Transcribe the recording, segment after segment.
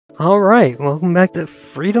Alright, welcome back to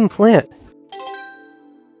Freedom Plant.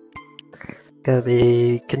 Gonna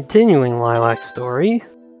be continuing Lilac's story.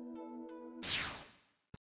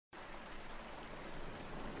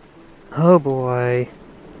 Oh boy.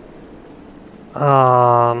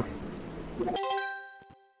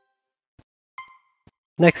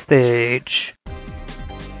 Next stage.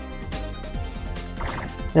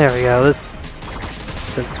 There we go,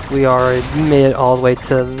 since we already made it all the way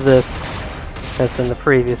to this, as in the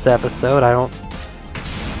previous episode, I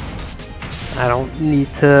don't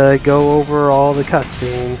need to go over all the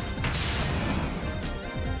cutscenes.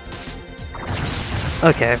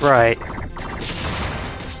 Okay, right.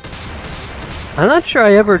 I'm not sure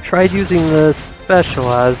I ever tried using the special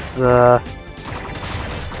as the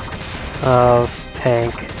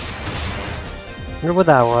tank. Wonder what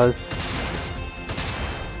that was.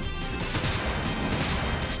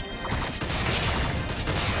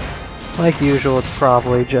 Like usual, it's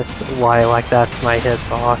probably just Lilac, that's my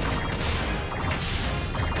hitbox.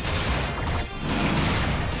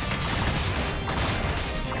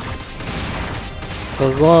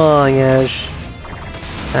 As long as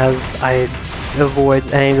I avoid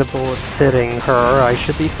any of the bullets hitting her, I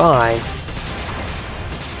should be fine.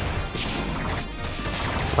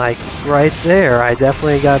 Like, right there, I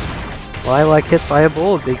definitely got Lilac hit by a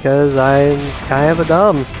bullet because I'm kind of a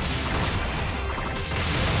dumb.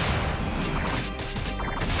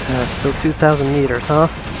 Still 2,000 meters, huh?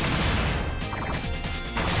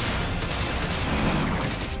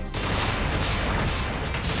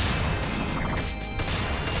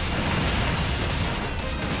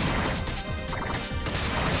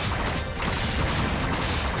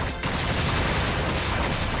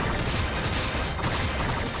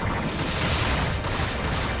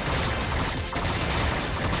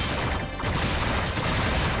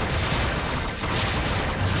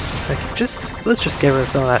 Let's just get rid of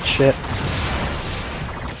some of that shit.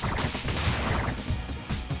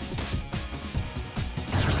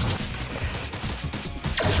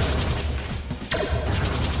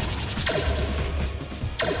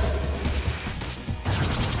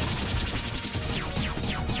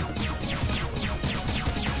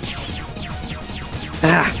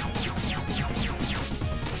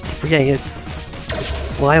 Forgetting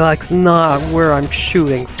Lilac's not where I'm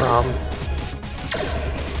shooting from.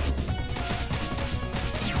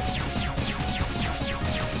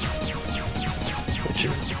 Which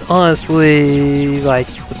is honestly like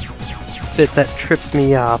the bit that trips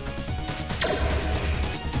me up.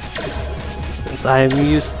 Since I'm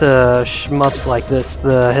used to shmups like this,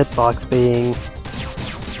 the hitbox being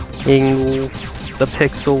the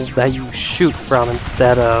pixel that you shoot from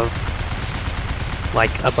instead of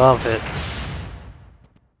like above it.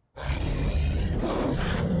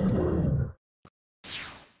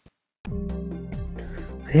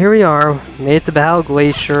 Here we are, made it to Battle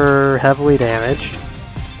Glacier, heavily damaged.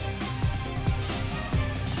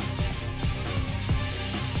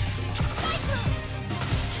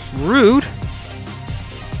 Rude!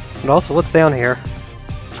 And also, what's down here?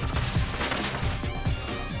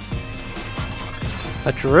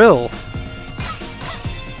 A drill!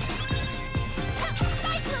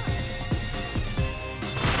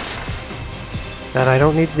 That I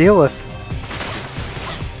don't need to deal with.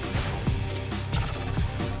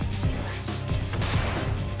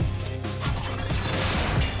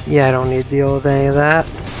 Yeah, I don't need to deal with any of that.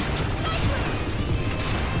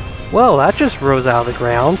 Well, that just rose out of the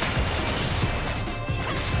ground.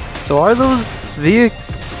 So are those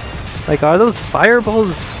are those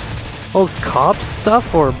fireballs those cop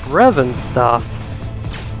stuff or Brevin stuff?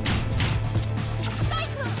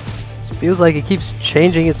 It feels like it keeps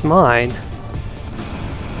changing its mind.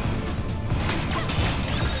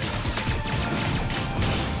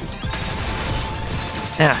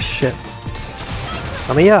 Ah, shit.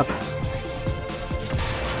 Let me up.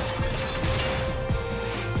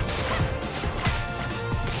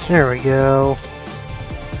 There we go.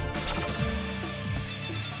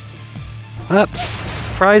 Up.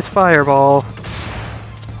 Surprise fireball.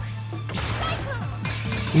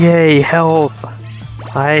 Yay, health.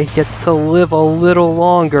 I get to live a little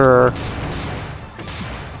longer.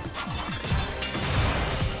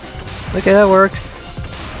 Okay, that works.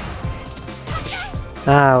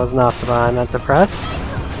 That was not the button I meant to press.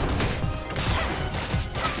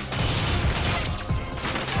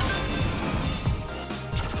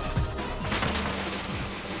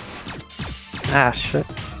 Ah, shit.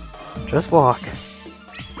 Just walk.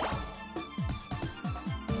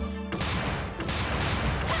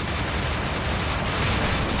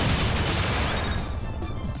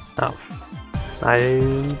 Oh.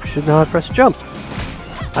 I should not press jump.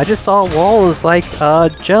 I just saw a wall was like,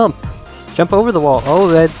 jump. Jump over the wall. Oh,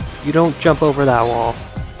 that you don't jump over that wall.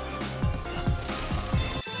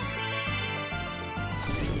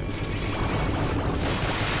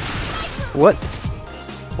 What?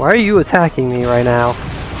 Why are you attacking me right now?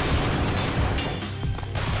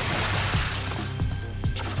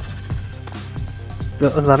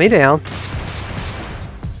 Let me down.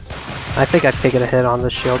 I think I've taken a hit on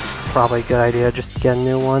this shield. Probably a good idea just to get a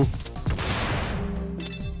new one.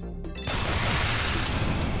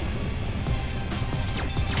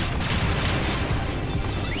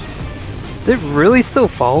 Is it really still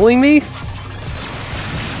following me?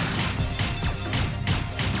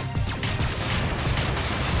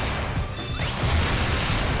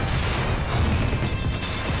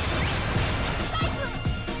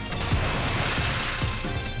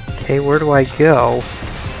 Okay, where do I go?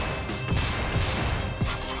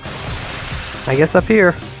 I guess up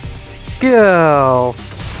here. Go!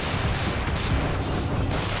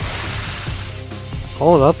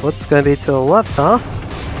 Hold up, what's gonna be to the left, huh?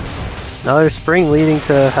 Another spring leading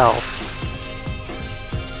to hell.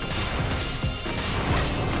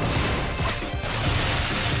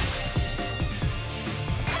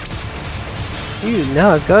 Ew,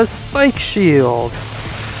 now I've got a spike shield.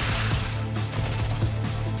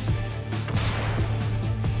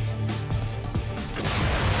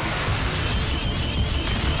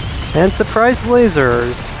 And surprise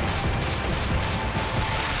lasers!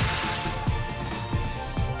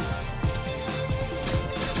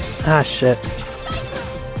 Ah, shit.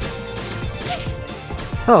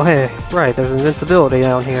 Oh, hey, right, there's invincibility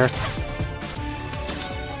down here.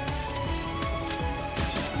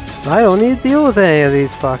 I don't need to deal with any of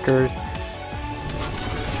these fuckers.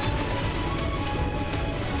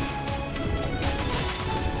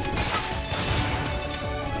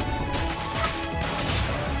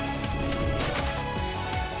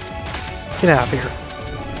 Get out of here.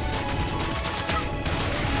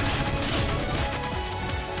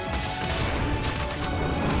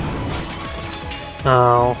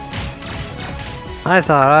 Oh. I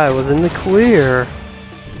thought I was in the clear.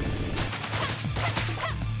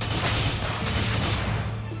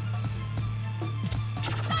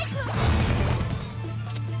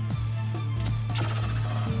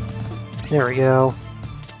 There we go.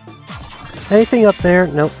 Anything up there?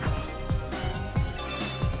 Nope.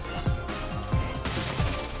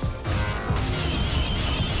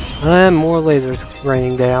 And more lasers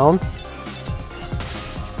raining down.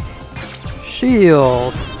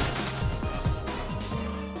 Shield!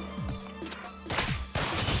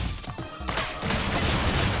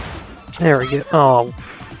 There we go. Oh,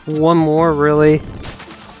 one more, really?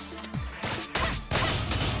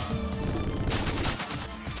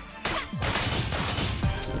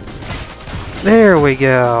 There we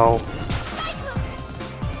go.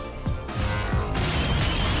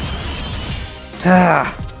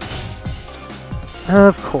 Ah.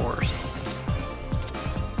 Of course.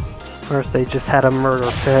 First they just had a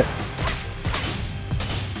murder pit.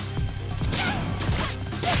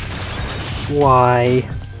 Why?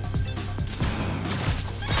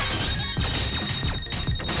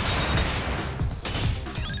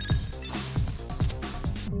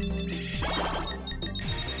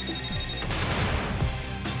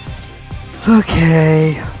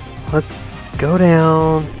 Okay, let's go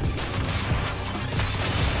down.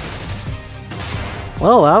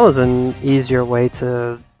 Well, that was an easier way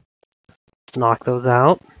to knock those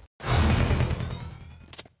out.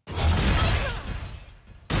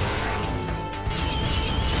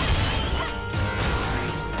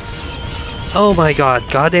 Oh my god,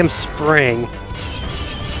 goddamn spring.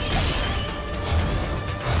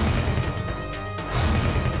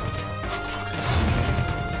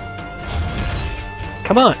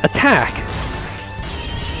 Come on, attack!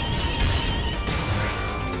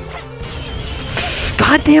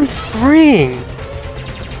 Goddamn spring!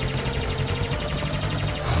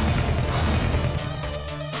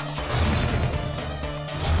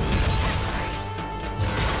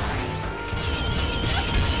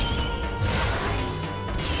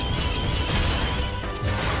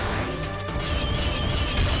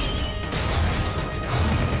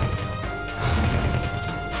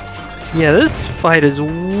 Yeah, this fight is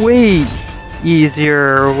way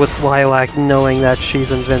easier with Lilac knowing that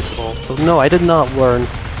she's invincible. So no, I did not learn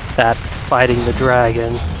that fighting the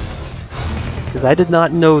dragon. Because I did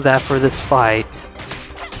not know that for this fight.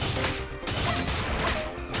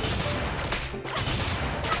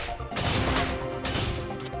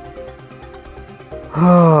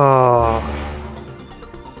 Oh.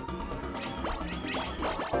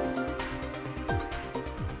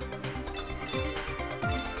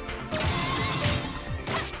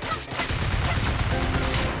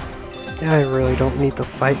 I really don't need to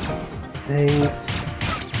fight things.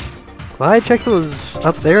 Well, I checked what was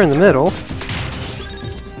up there in the middle.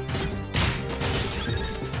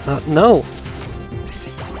 No!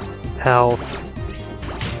 Health.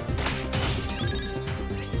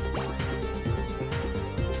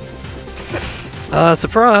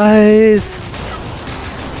 Surprise!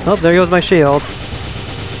 Oh, there goes my shield.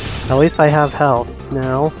 At least I have health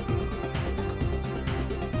now.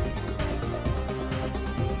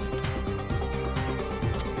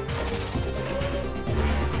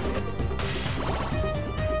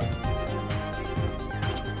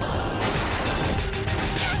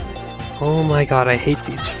 Oh my god, I hate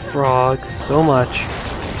these frogs so much.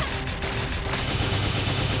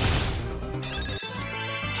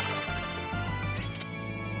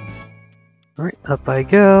 Alright, up I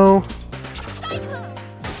go.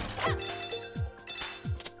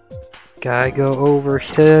 Gotta go over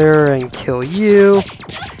here and kill you.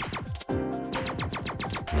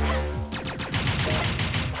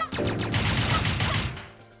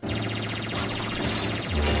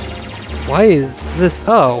 Why is this?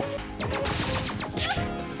 Oh.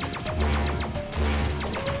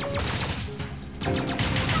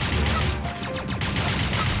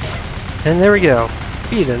 And there we go.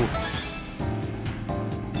 Beaten.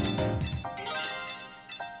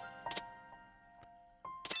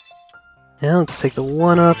 Now let's take the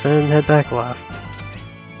one up and head back left.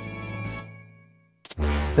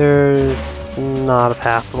 There's not a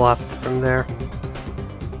path left from there.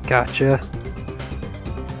 Gotcha.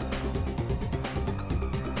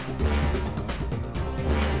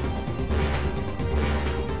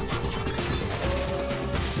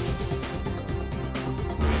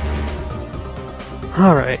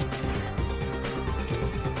 Alright.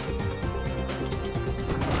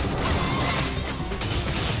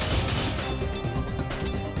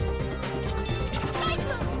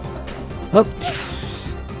 Oh.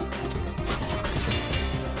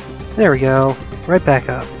 There we go. Right back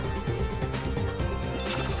up.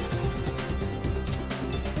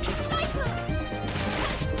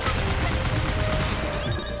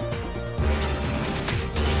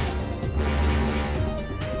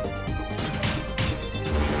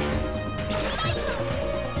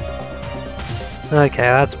 Okay,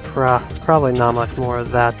 that's probably not much more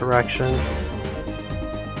of that direction.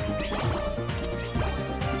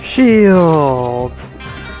 Shield!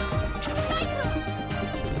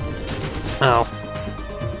 Oh.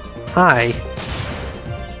 Hi.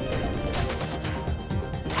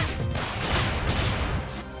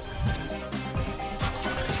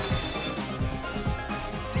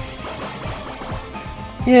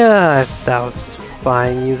 Yeah, that was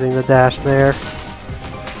fine using the dash there.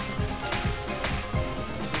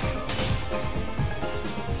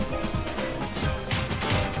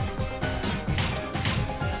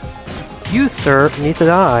 You, sir, need to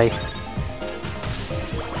die.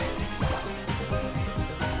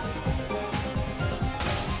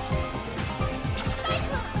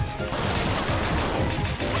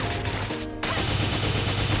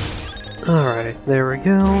 Alright, there we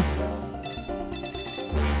go.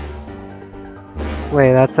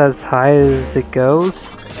 Wait, that's as high as it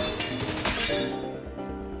goes?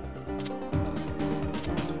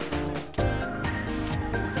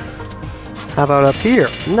 How about up here?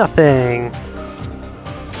 Nothing!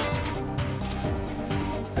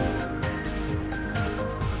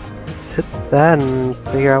 Let's hit that and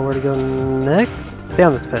figure out where to go next.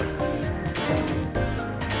 Down this pit.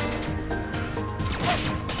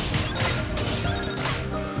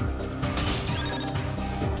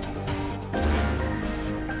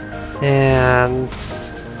 And...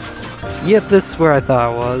 yep, this is where I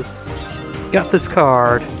thought it was. Got this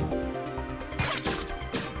card.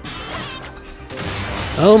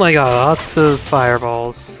 Oh my god, lots of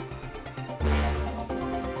fireballs.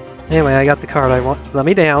 Anyway, I got the card I want. Let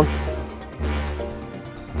me down.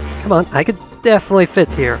 Come on, I could definitely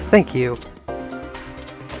fit here. Thank you.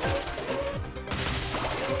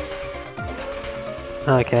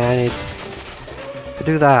 Okay, I need to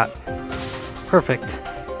do that. Perfect.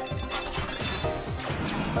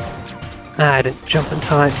 Ah, I didn't jump in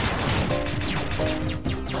time.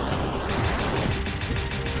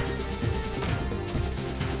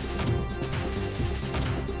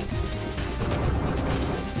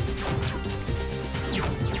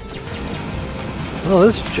 Oh,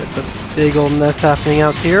 this is just a big old mess happening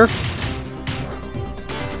out here.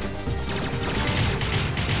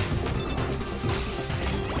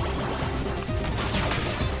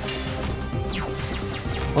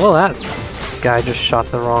 Well, that guy just shot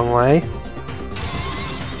the wrong way.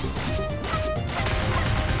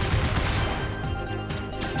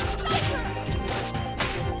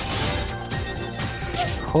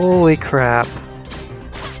 Holy crap.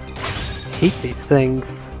 Hate these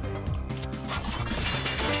things.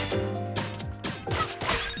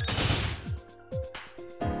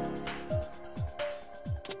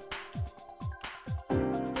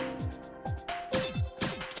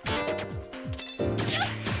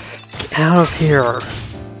 Get out of here.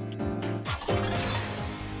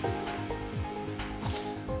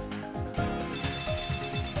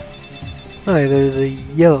 Oh, there's a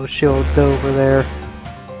yellow shield over there.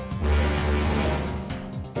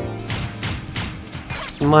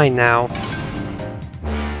 Mine now.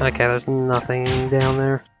 Okay, there's nothing down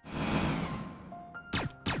there.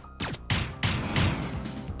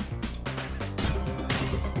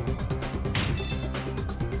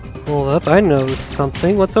 Hold up, I know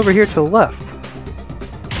something. What's over here to the left?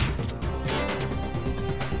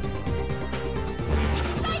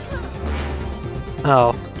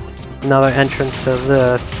 Oh, another entrance to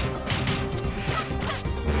this.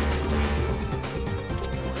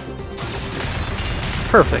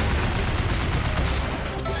 Perfect.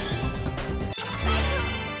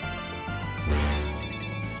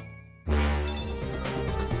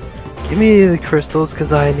 Give me the crystals,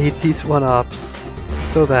 because I need these one-ups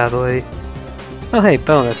so badly. Oh hey,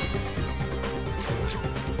 bonus.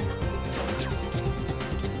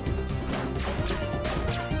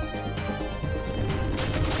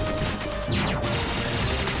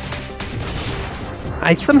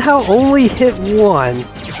 I somehow only hit one.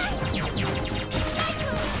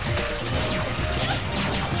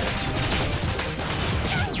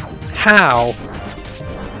 How?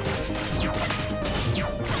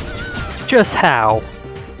 Just how?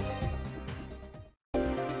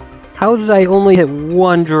 How did I only hit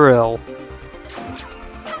one drill?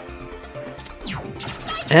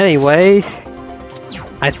 Anyway,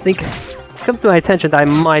 I think it's come to my attention that I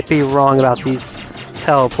might be wrong about these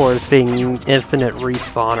teleporters being infinite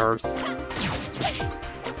respawners.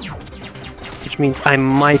 Which means I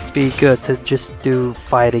might be good to just do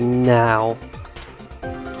fighting now.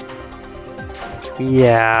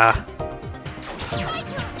 Yeah.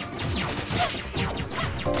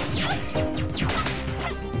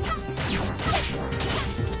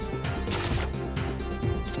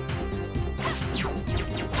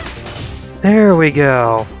 There we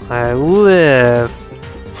go. I live.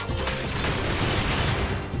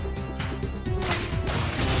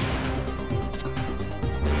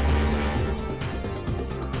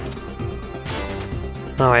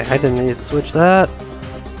 Oh wait, I didn't need to switch that.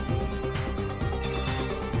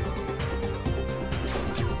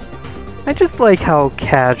 I just like how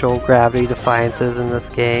casual Gravity Defiance is in this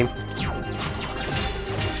game.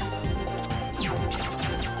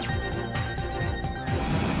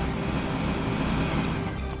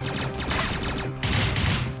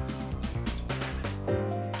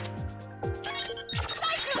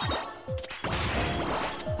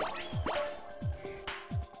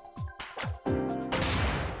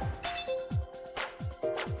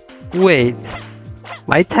 Wait,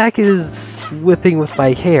 my attack is whipping with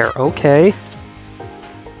my hair, okay.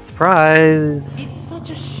 Surprise! It's such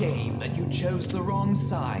a shame that you chose the wrong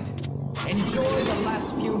side. Enjoy the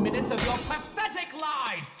last few minutes of your pathetic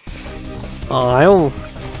lives! Oh,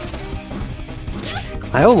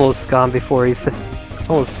 I almost got him before he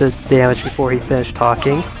almost did damage before he finished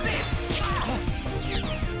talking.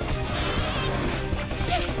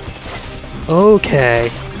 Okay.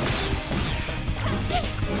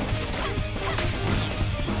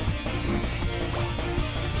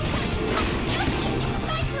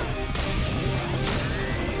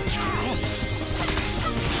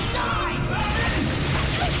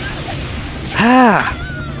 Ah!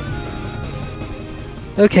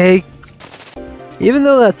 Okay. Even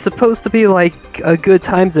though that's supposed to be like a good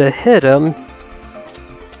time to hit him,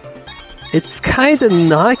 it's kinda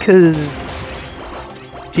not, cause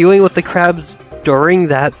dealing with the crabs during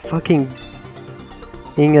that fucking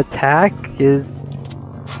attack is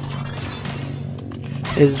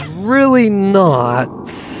really not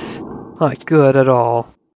good at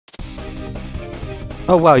all.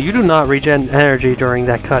 Oh wow, you do not regen energy during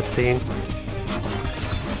that cutscene.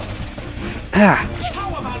 Ah. How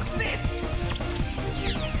about this?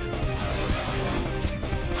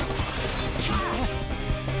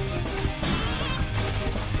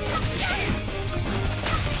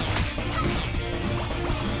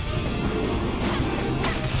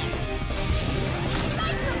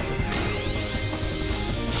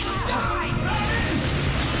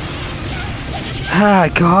 Ah,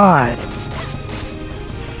 God.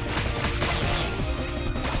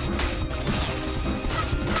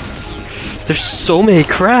 There's so many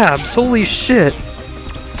crabs, holy shit!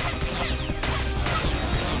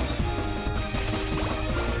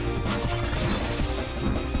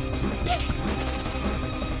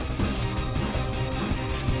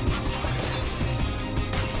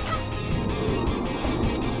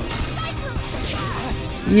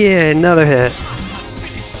 Yeah, another hit.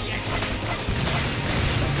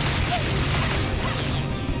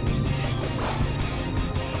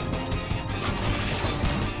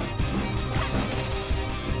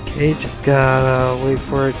 Okay, just gotta wait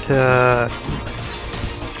for it to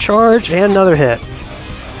charge, and another hit.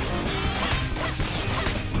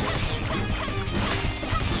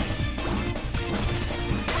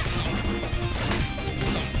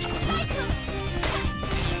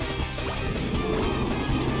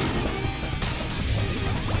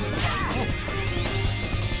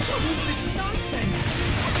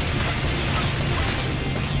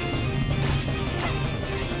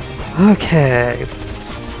 Okay.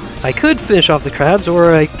 I could finish off the crabs,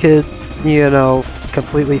 or I could, you know,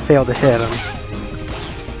 completely fail to hit them.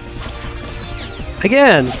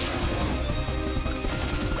 Again!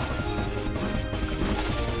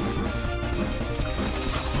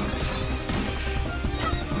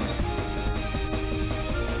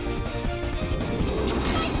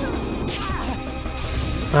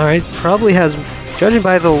 Alright, probably has, judging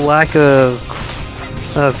by the lack of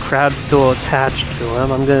crabs still attached to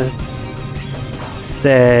him, I'm gonna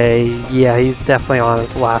say, yeah, he's definitely on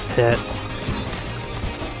his last hit.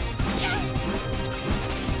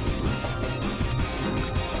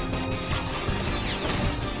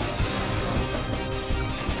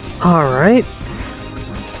 Alright. I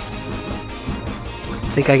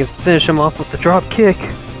think I can finish him off with the drop kick.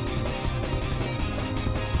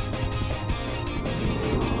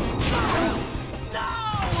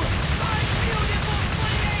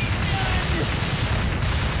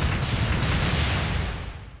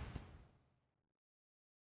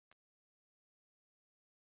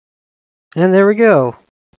 And there we go.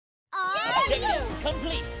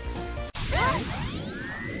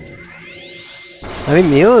 I mean,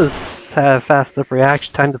 Mila's had a fast enough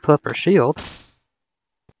reaction time to put up her shield.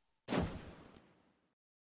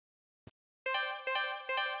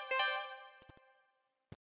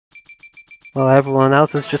 Well, everyone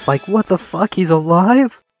else is just like, what the fuck, he's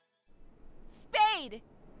alive? Spade!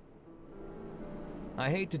 I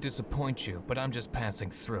hate to disappoint you, but I'm just passing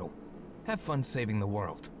through. Have fun saving the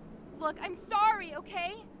world. Look, I'm sorry,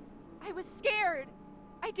 okay? I was scared.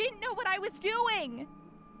 I didn't know what I was doing.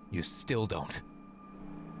 You still don't.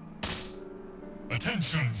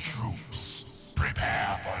 Attention, troops.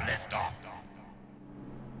 Prepare for liftoff.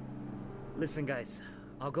 Listen, guys.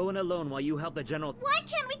 I'll go in alone while you help the general. Why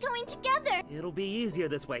can't we go in together? It'll be easier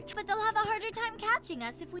this way. But they'll have a harder time catching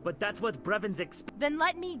us if we... But that's what Brevins Then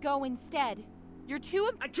let me go instead. You're too...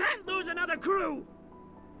 I can't lose another crew!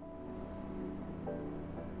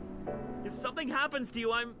 If something happens to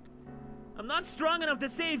you, I'm not strong enough to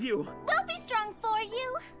save you. We'll be strong for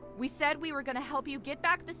you. We said we were gonna help you get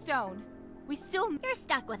back the stone. We still... You're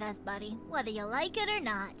stuck with us, buddy, whether you like it or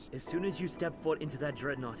not. As soon as you step foot into that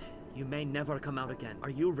dreadnought, you may never come out again. Are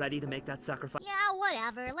you ready to make that sacrifice? Yeah,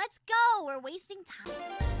 whatever. Let's go. We're wasting time.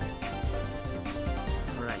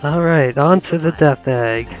 Alright, on to the death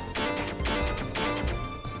egg.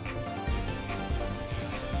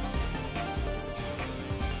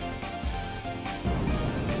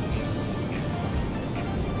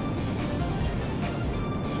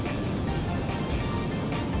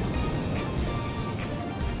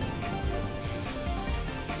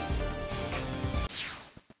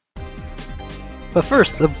 But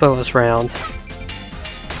first, the bonus round.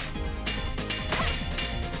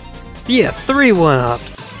 Yeah, 3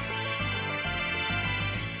 1-ups.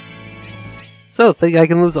 So, think I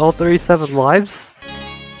can lose all 37 lives?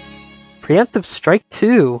 Preemptive strike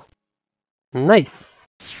 2. Nice.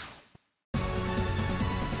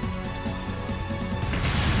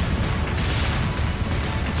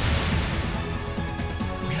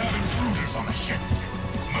 We have intruders on the ship.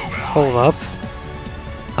 Mobilize. Hold up.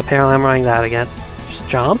 Apparently I'm running that again. Just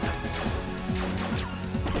jump.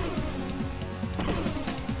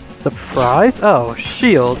 Surprise? Oh,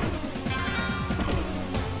 shield.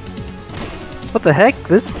 What the heck?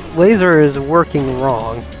 This laser is working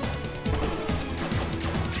wrong.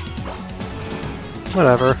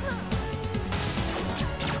 Whatever.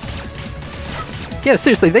 Yeah,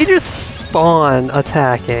 seriously, they just spawn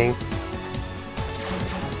attacking.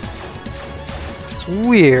 It's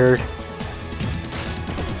weird.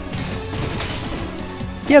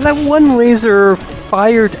 Yeah, that one laser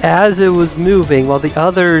fired as it was moving, while the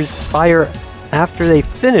others fire after they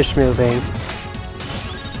finish moving.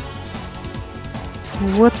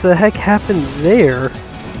 What the heck happened there?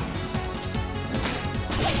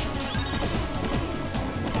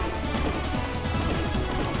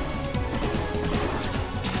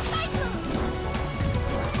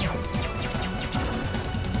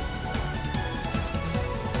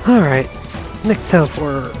 Alright, Next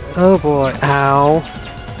teleport. Oh boy, ow.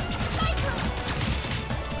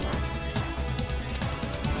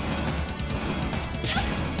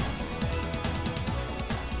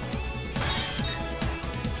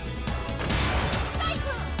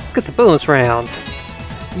 Let's get the bonus round.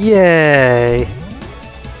 Yay!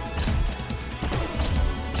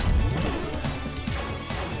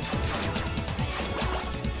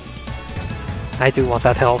 I do want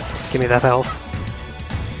that health. Give me that health.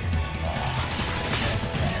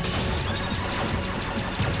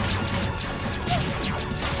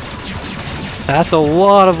 That's a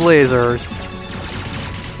lot of lasers.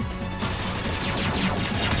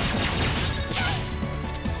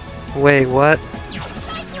 Wait, what?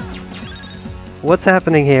 What's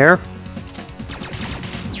happening here?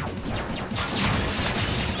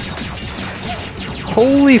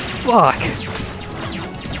 Holy fuck!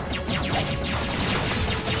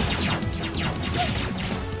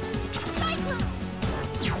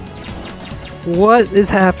 What is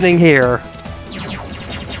happening here?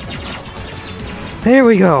 There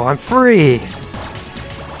we go, I'm free!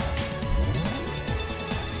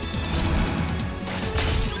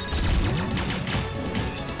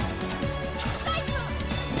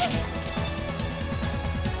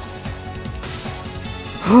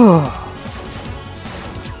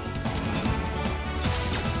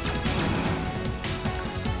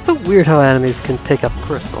 So weird how enemies can pick up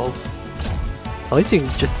crystals. At least you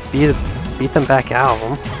can just beat them back out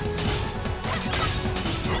of them.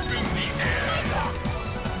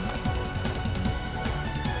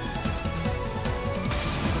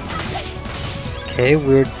 Okay,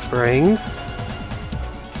 weird springs.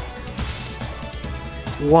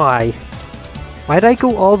 Why? Why'd I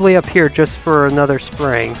go all the way up here just for another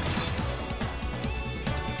spring?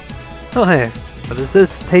 Oh hey, but does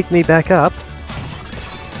this take me back up?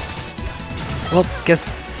 Well,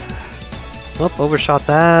 guess... Well, overshot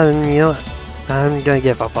that, and you know what? I'm gonna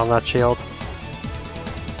give up on that shield.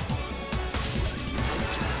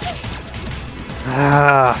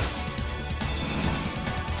 Ah.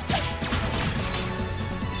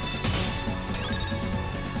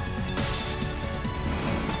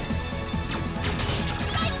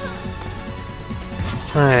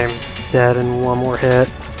 I'm dead in one more hit.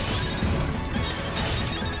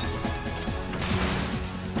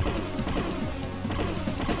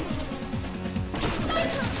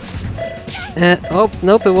 Oh,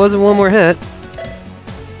 nope, it wasn't one more hit.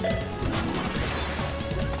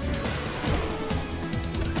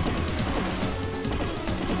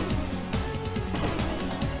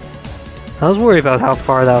 I was worried about how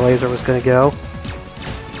far that laser was gonna go.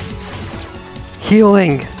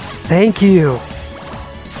 Healing! Thank you!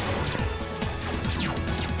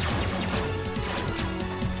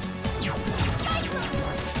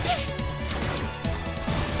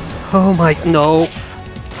 Oh my, no!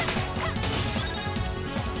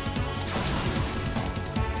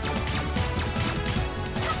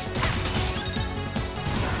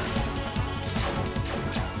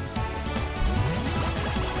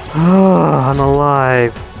 Oh, I'm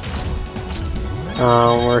alive.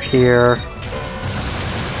 Oh, we're here.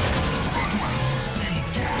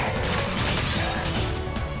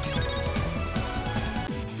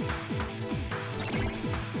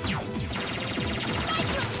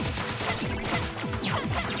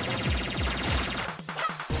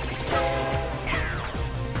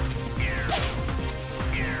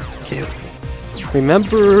 Okay.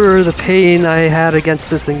 Remember the pain I had against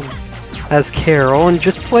this thing as Carol, and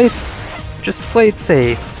just play it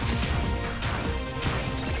safe.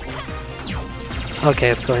 Okay,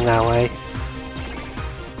 it's going that way.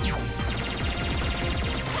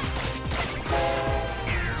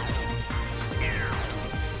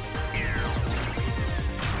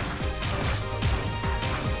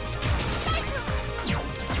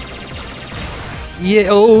 Yeah,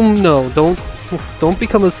 oh no, don't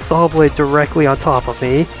become a saw blade directly on top of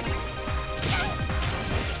me.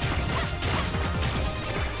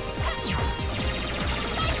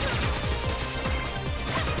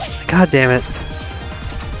 God damn it.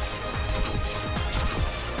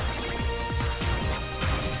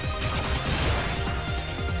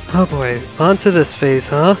 Oh boy, on to this phase,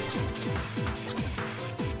 huh?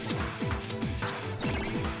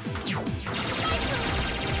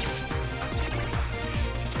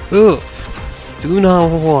 Ooh, do not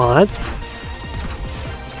want.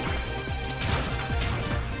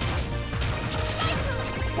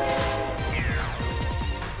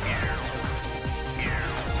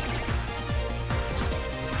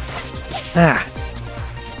 Ah.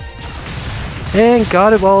 And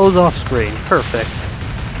got it while it was off screen. Perfect.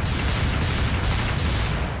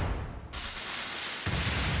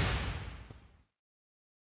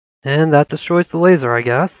 And that destroys the laser, I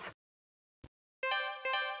guess.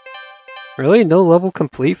 Really? No level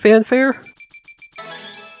complete fanfare?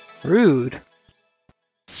 Rude.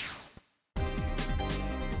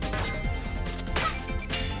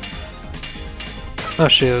 Oh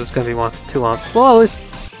shoot, it was gonna be too long. Well, at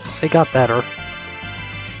least they got better.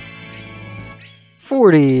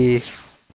 40.